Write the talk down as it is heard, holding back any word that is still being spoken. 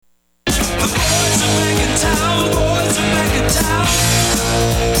boys are back in town. The boys are back in town.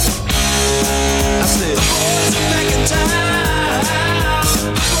 I said, the boys are back in town.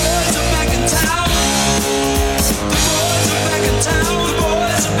 The boys are back in town. The boys are back in town. The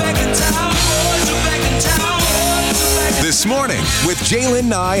boys are back in town. The boys are back in town. This morning with Jaylen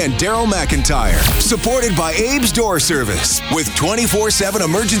Nye and Daryl McIntyre. Supported by Abe's Door Service. With 24/7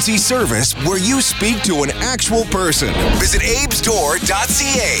 emergency service where you speak to an actual person. Visit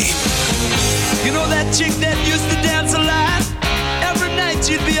abesdoor.ca. You know that chick that used to dance a lot? Every night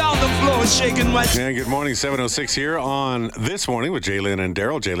she'd be on the floor shaking my... And good morning, 7:06 here on This Morning with Jaylen and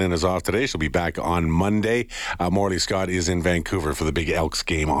Daryl. Jaylen is off today. She'll be back on Monday. Morley Scott is in Vancouver for the big Elks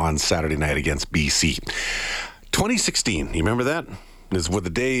game on Saturday night against BC. 2016, you remember that? Is what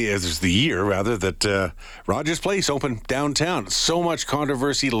the year that Rogers Place opened downtown. So much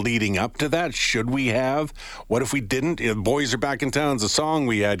controversy leading up to that. Should we have? What if we didn't? Boys Are Back in Town's a song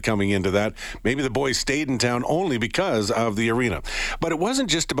we had coming into that. Maybe the boys stayed in town only because of the arena. But it wasn't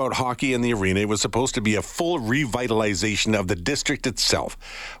just about hockey and the arena. It was supposed to be a full revitalization of the district itself.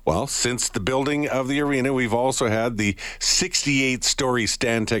 Well, since the building of the arena, we've also had the 68-story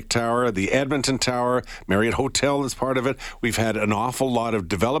Stantec Tower, the Edmonton Tower, Marriott Hotel is part of it. We've had an awful lot of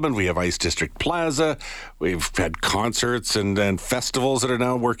development. We have Ice District Plaza. We've had concerts and festivals that are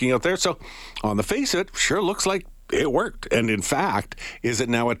now working out there. So on the face of it, sure looks like it worked. And in fact, is it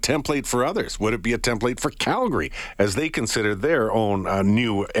now a template for others? Would it be a template for Calgary as they consider their own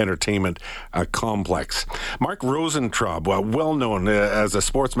new entertainment complex? Mark Rosentraub, well known as a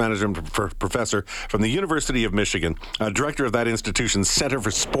sports management professor from the University of Michigan, director of that institution's Center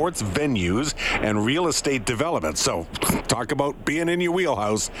for Sports Venues and Real Estate Development. So talk about being in your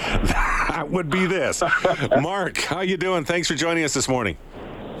wheelhouse. That would be this. Mark, how you doing? Thanks for joining us this morning.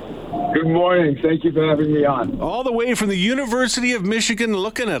 Good morning. Thank you for having me on. All the way from the University of Michigan,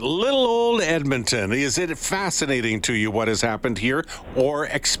 looking at little old Edmonton. Is it fascinating to you what has happened here or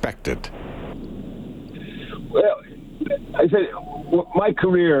expected? Well, I said my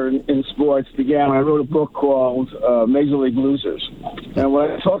career in sports began when I wrote a book called Major League Losers. And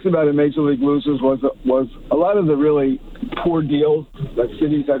what I talked about in Major League Losers was a lot of the really poor deals that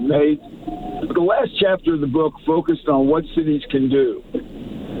cities have made. But the last chapter of the book focused on what cities can do.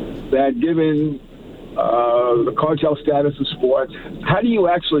 That given the cartel status of sports, how do you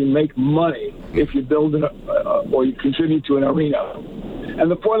actually make money if you build or you contribute to an arena? And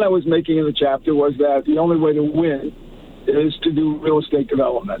the point I was making in the chapter was that the only way to win is to do real estate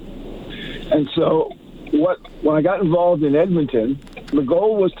development. And so when I got involved in Edmonton, the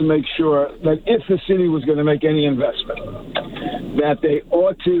goal was to make sure that if the city was going to make any investment, that they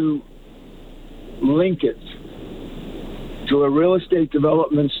ought to link it to a real estate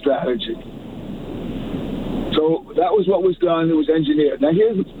development strategy. So that was what was done. It was engineered. Now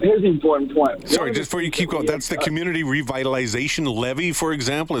here's the important point. Sorry, just before you keep going, that's the community revitalization levy, for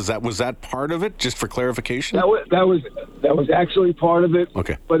example. Was that part of it? Just for clarification. That was actually part of it.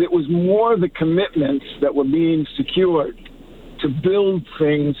 Okay. But it was more the commitments that were being secured to build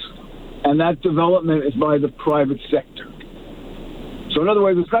things, and that development is by the private sector. So in other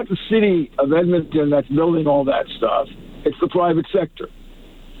words, it's not the city of Edmonton that's building all that stuff. It's the private sector.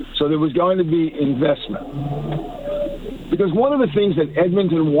 So there was going to be investment. Because one of the things that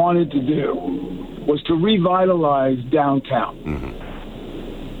Edmonton wanted to do was to revitalize downtown. Mm-hmm.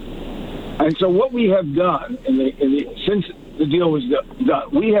 And so what we have done, since the deal was done,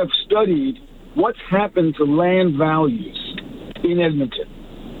 we have studied what's happened to land values in Edmonton.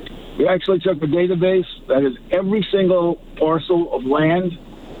 We actually took a database that is every single parcel of land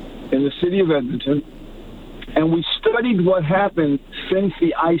in the city of Edmonton, and we studied what happened since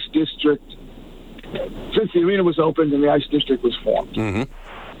the arena was opened and the Ice District was formed. Mm-hmm.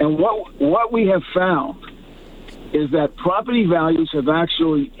 And what we have found is that property values have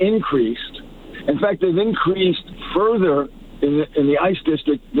actually increased. In fact, they've increased further in the Ice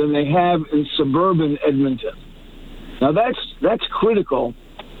District than they have in suburban Edmonton. Now that's critical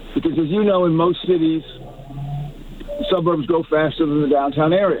because, as you know, in most cities, the suburbs go faster than the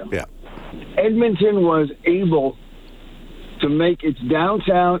downtown area. Yeah. Edmonton was able to make its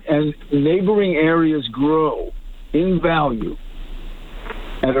downtown and neighboring areas grow in value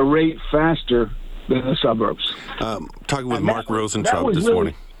at a rate faster than the suburbs. Talking with Mark Rosentraub this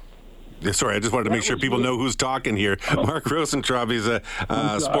morning. Sorry, I just wanted to make sure people know who's talking here. Mark Rosentraub is a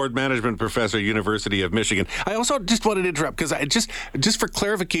sport management professor at University of Michigan. I also just wanted to interrupt because I just for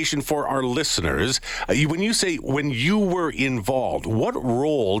clarification for our listeners, when you say when you were involved, what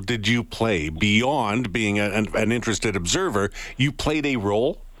role did you play beyond being an interested observer? You played a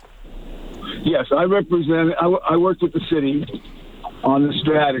role? Yes, I worked with the city on the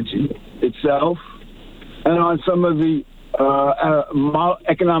strategy itself and on some of the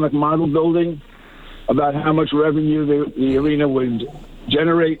economic model building about how much revenue the arena would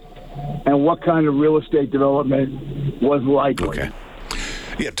generate and what kind of real estate development was likely. Okay.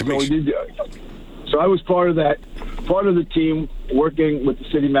 Yeah, So I was part of the team working with the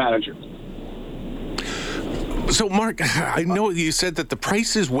city manager. So, Mark, I know you said that the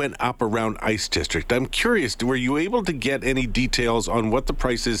prices went up around Ice District. I'm curious, were you able to get any details on what the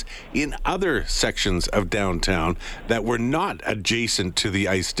prices in other sections of downtown that were not adjacent to the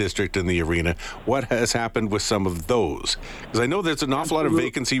Ice District and the arena? What has happened with some of those? Because I know there's an awful lot of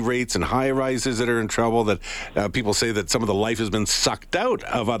vacancy rates and high-rises that are in trouble, that people say that some of the life has been sucked out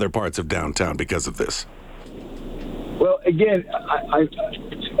of other parts of downtown because of this. Well, again,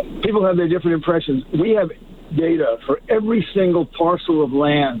 people have their different impressions. We have data for every single parcel of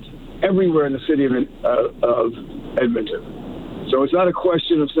land everywhere in the city of Edmonton. So it's not a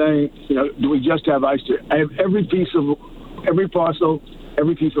question of saying, do we just have ice? I have every parcel,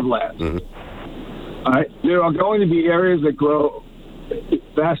 every piece of land. Mm-hmm. All right. There are going to be areas that grow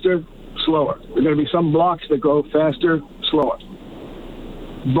faster, slower. There are going to be some blocks that grow faster, slower.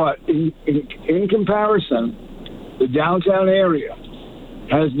 But in comparison, the downtown area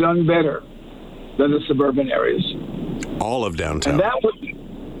has done better than the suburban areas. All of downtown. And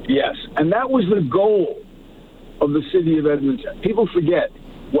that was the goal of the city of Edmonton. People forget.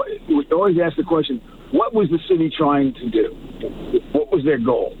 We always ask the question, what was the city trying to do? What was their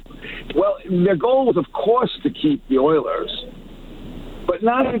goal? Well, their goal was, of course, to keep the Oilers, but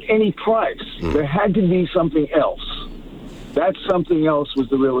not at any price. There had to be something else. That something else was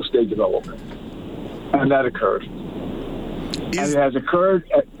the real estate development. And that occurred. And it has occurred,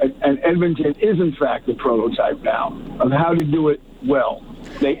 and Edmonton is, in fact, the prototype now of how to do it well.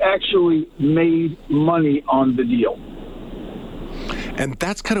 They actually made money on the deal. And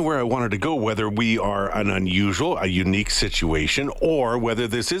that's kind of where I wanted to go, whether we are an unusual, a unique situation, or whether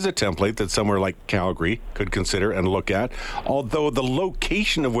this is a template that somewhere like Calgary could consider and look at. Although the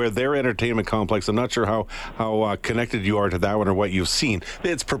location of where their entertainment complex, I'm not sure how connected you are to that one or what you've seen.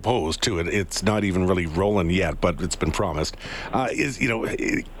 It's proposed to it. It's not even really rolling yet, but it's been promised. Are we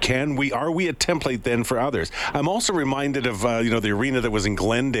a template then for others? I'm also reminded of the arena that was in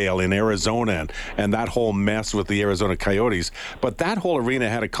Glendale in Arizona and that whole mess with the Arizona Coyotes. But that whole arena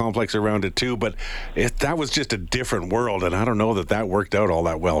had a complex around it too, but that was just a different world, and I don't know that worked out all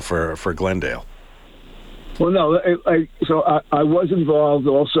that well for Glendale. Well, no, I was involved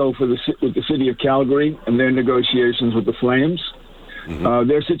also with the city of Calgary and their negotiations with the Flames. Mm-hmm.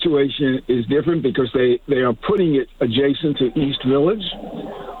 Their situation is different because they are putting it adjacent to East Village,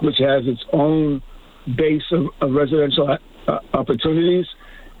 which has its own base of residential opportunities,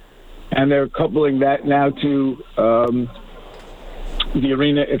 and they're coupling that now to the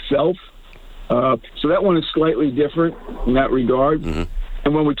arena itself. So that one is slightly different in that regard. Mm-hmm.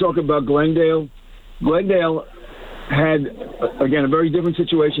 And when we talk about Glendale had, again, a very different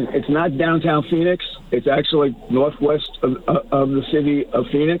situation. It's not downtown Phoenix. It's actually northwest of the city of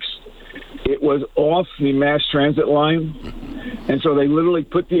Phoenix. It was off the mass transit line. And so they literally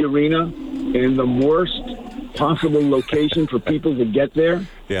put the arena in the worst possible location for people to get there.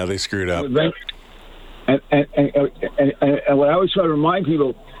 Yeah, they screwed up. And what I always try to remind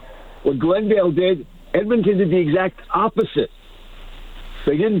people, what Glendale did, Edmonton did the exact opposite.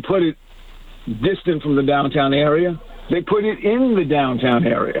 They didn't put it distant from the downtown area. They put it in the downtown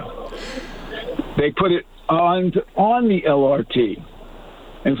area. They put it on the LRT.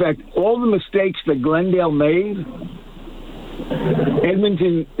 In fact, all the mistakes that Glendale made,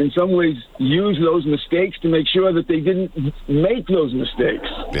 Edmonton, in some ways, used those mistakes to make sure that they didn't make those mistakes.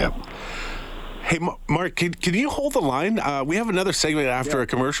 Yeah. Hey, Mark, can you hold the line? We have another segment after a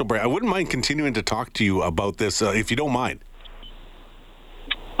commercial break. I wouldn't mind continuing to talk to you about this, if you don't mind.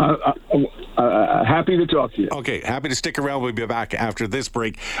 Happy to talk to you. Okay, happy to stick around. We'll be back after this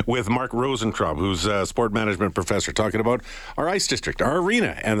break with Mark Rosentraub, who's a sport management professor, talking about our ice district, our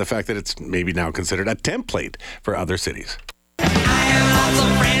arena, and the fact that it's maybe now considered a template for other cities. I have lots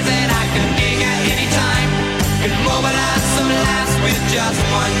of friends that I can gig at any time. Can mobilize some laughs with just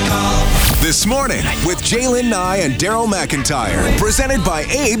one call. This morning with Jaylen Nye and Daryl McIntyre, presented by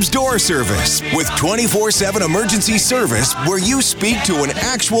Abe's Door Service, with 24/7 emergency service where you speak to an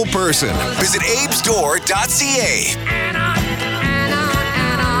actual person. Visit abesdoor.ca.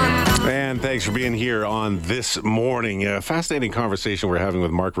 man. Thanks for being here on This Morning. A fascinating conversation we're having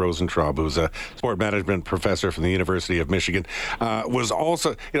with Mark Rosentraub, who's a sport management professor from the University of Michigan. Is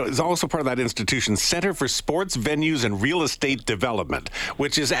also part of that institution, Center for Sports Venues and Real Estate Development,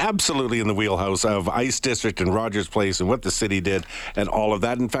 which is absolutely in the wheelhouse of Ice District and Rogers Place and what the city did and all of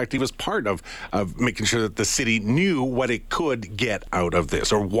that. In fact, he was part of making sure that the city knew what it could get out of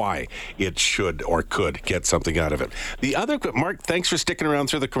this, or why it should or could get something out of it. Mark, thanks for sticking around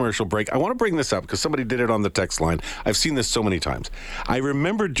through the commercial break. I want to bring this up because somebody did it on the text line. I've seen this so many times. I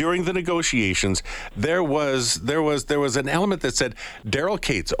remember during the negotiations, there was an element that said, Daryl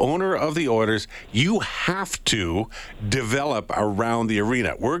Cates, owner of the Oilers, you have to develop around the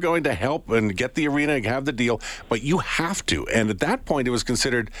arena. We're going to help and get the arena and have the deal, but you have to. And at that point, it was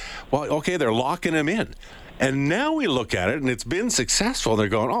considered, well, okay, they're locking him in. And now we look at it, and it's been successful. They're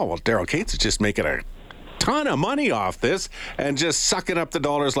going, oh, well, Daryl Cates is just making a ton of money off this and just sucking up the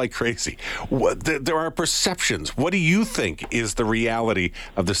dollars like crazy. There are perceptions. What do you think is the reality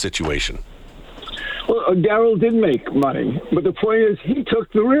of the situation? Well, Daryl did make money, but the point is he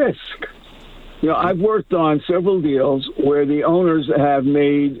took the risk. You know, I've worked on several deals where the owners have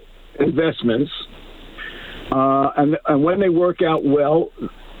made investments, and when they work out well,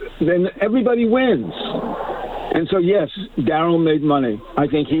 then everybody wins. And so, yes, Daryl made money. I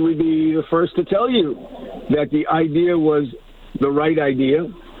think he would be the first to tell you that the idea was the right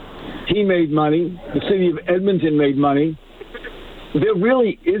idea. He made money. The city of Edmonton made money. There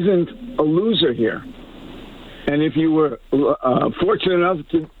really isn't a loser here. And if you were fortunate enough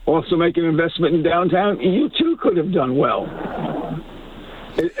to also make an investment in downtown, you too could have done well.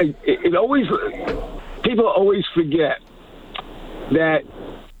 People always forget that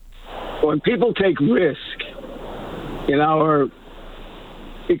when people take risk in our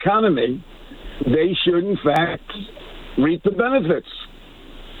economy, they should, in fact, reap the benefits.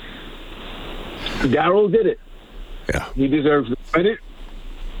 Daryl did it. Yeah. He deserves the credit.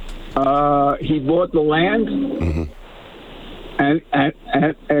 He bought the land, and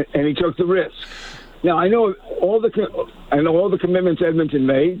he took the risk. Now, I know all the commitments Edmonton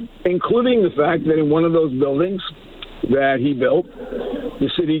made, including the fact that in one of those buildings that he built,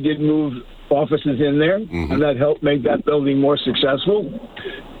 the city did move offices in there, and that helped make that building more successful.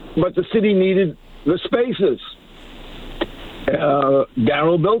 But the city needed the spaces.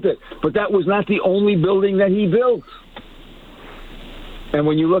 Daryl built it. But that was not the only building that he built. And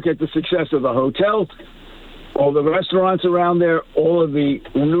when you look at the success of the hotel, all the restaurants around there, all of the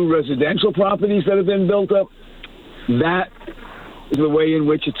new residential properties that have been built up, that is the way in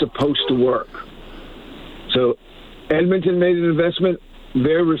which it's supposed to work. So Edmonton made an investment.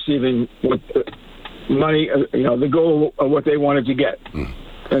 They're receiving what money, the goal of what they wanted to get.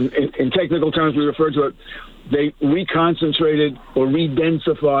 And in technical terms, we refer to it, they reconcentrated or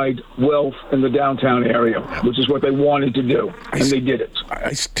redensified wealth in the downtown area, which is what they wanted to do, and they did it.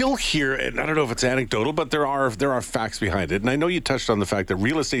 I still hear, and I don't know if it's anecdotal, but there are facts behind it. And I know you touched on the fact that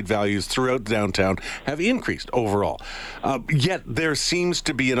real estate values throughout downtown have increased overall. Yet there seems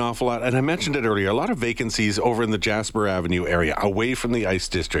to be an awful lot, and I mentioned it earlier, a lot of vacancies over in the Jasper Avenue area, away from the Ice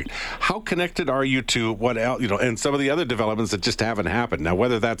District. How connected are you to what else, and some of the other developments that just haven't happened? Now,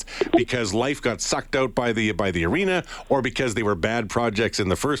 whether that's because life got sucked out by the arena, or because they were bad projects in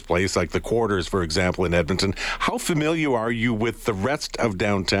the first place, like the Quarters, for example, in Edmonton. How familiar are you with the rest of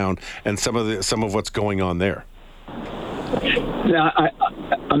downtown and some of what's going on there? Now,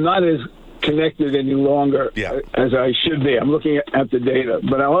 I'm not as connected any longer as I should be. I'm looking at the data,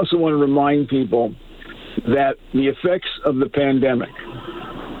 but I also want to remind people that the effects of the pandemic,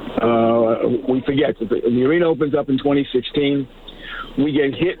 we forget that the arena opens up in 2016. We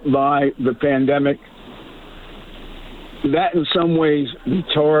get hit by the pandemic. That in some ways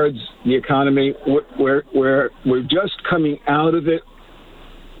retards the economy. We're just coming out of it.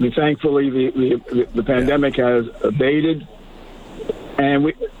 Thankfully, the pandemic has abated, and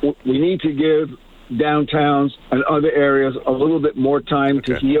we need to give downtowns and other areas a little bit more time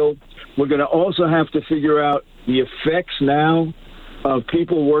to heal. We're going to also have to figure out the effects now of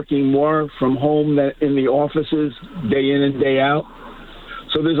people working more from home than in the offices day in and day out.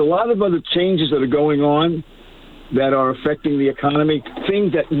 So there's a lot of other changes that are going on that are affecting the economy,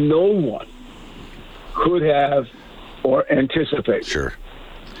 things that no one could have or anticipate. Sure.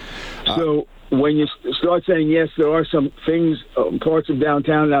 So when you start saying, yes, there are some things, parts of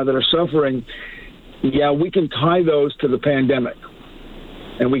downtown now that are suffering, we can tie those to the pandemic.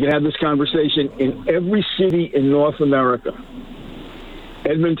 And we can have this conversation in every city in North America.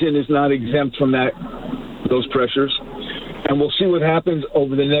 Edmonton is not exempt from those pressures. And we'll see what happens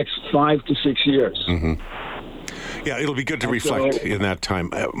over the next 5 to 6 years. Yeah, it'll be good to reflect in that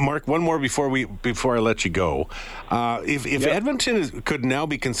time. Mark, one more before I let you go. If Edmonton could now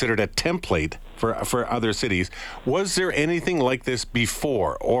be considered a template for other cities, was there anything like this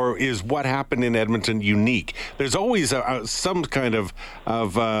before, or is what happened in Edmonton unique? There's always some kind of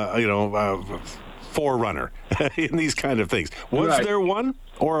forerunner in these kind of things. Was there one,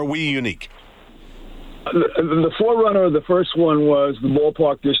 or are we unique? The forerunner of the first one was the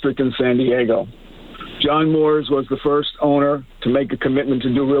ballpark district in San Diego. John Moores was the first owner to make a commitment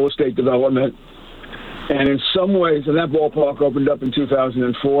to do real estate development. And in some ways, and that ballpark opened up in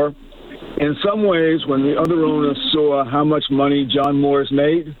 2004, in some ways, when the other owners saw how much money John Moores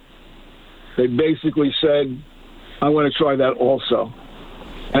made, they basically said, I want to try that also.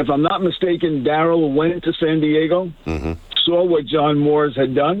 And if I'm not mistaken, Darrell went to San Diego, saw what John Moores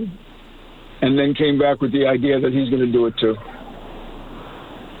had done, and then came back with the idea that he's going to do it too.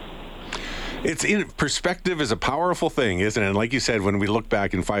 It's in perspective is a powerful thing, isn't it? And like you said, when we look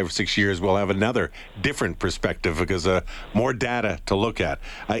back in 5 or 6 years, we'll have another different perspective because more data to look at.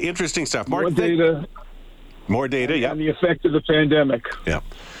 Interesting stuff. Mark, more data, yeah. And the effect of the pandemic. Yeah,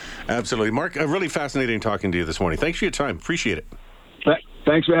 absolutely. Mark, really fascinating talking to you this morning. Thanks for your time. Appreciate it.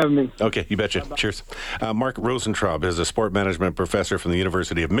 Thanks for having me. Okay, you betcha. Bye-bye. Cheers. Mark Rosentraub is a sport management professor from the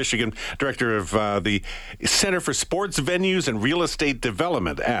University of Michigan, director of the Center for Sports Venues and Real Estate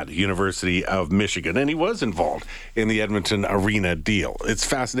Development at University of Michigan, and he was involved in the Edmonton Arena deal. It's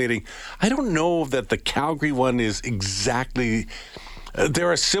fascinating. I don't know that the Calgary one is exactly...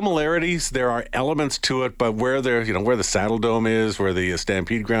 there are similarities, there are elements to it, but where the Saddle Dome is, where the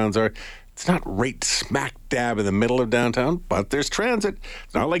Stampede grounds are, it's not right smack dab in the middle of downtown, but there's transit.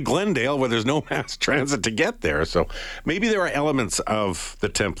 It's not like Glendale where there's no mass transit to get there. So maybe there are elements of the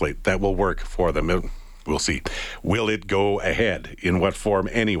template that will work for them. We'll see. Will it go ahead? In what form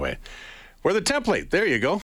anyway? We're the template. There you go.